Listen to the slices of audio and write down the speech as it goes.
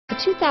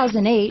The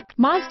 2008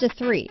 Mazda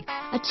 3,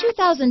 a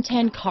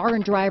 2010 Car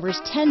and Driver's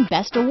 10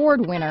 Best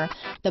Award winner,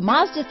 the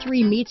Mazda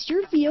 3 meets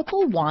your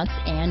vehicle wants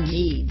and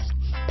needs.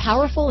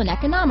 Powerful and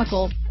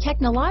economical,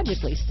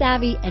 technologically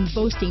savvy, and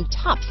boasting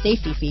top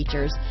safety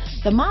features,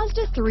 the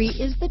Mazda 3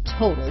 is the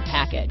total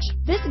package.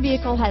 This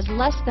vehicle has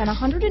less than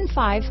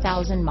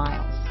 105,000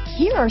 miles.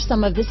 Here are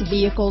some of this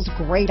vehicle's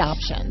great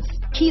options: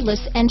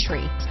 keyless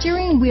entry,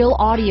 steering wheel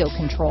audio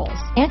controls,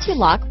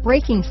 anti-lock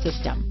braking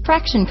system,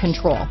 traction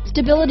control,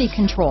 stability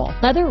control,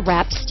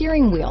 leather-wrapped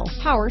steering wheel,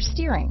 power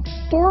steering,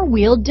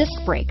 four-wheel disc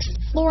brakes,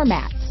 floor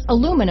mats,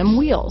 aluminum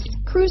wheels,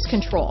 cruise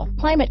control,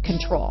 climate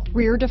control,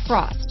 rear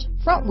defrost,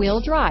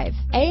 front-wheel drive,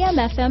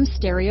 AM/FM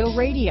stereo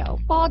radio,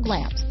 fog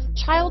lamps,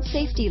 child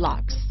safety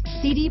locks,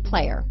 CD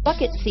player,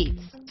 bucket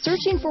seats.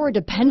 Searching for a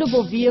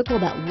dependable vehicle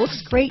that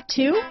looks great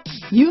too?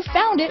 You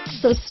found it,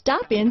 so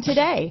stop in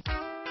today.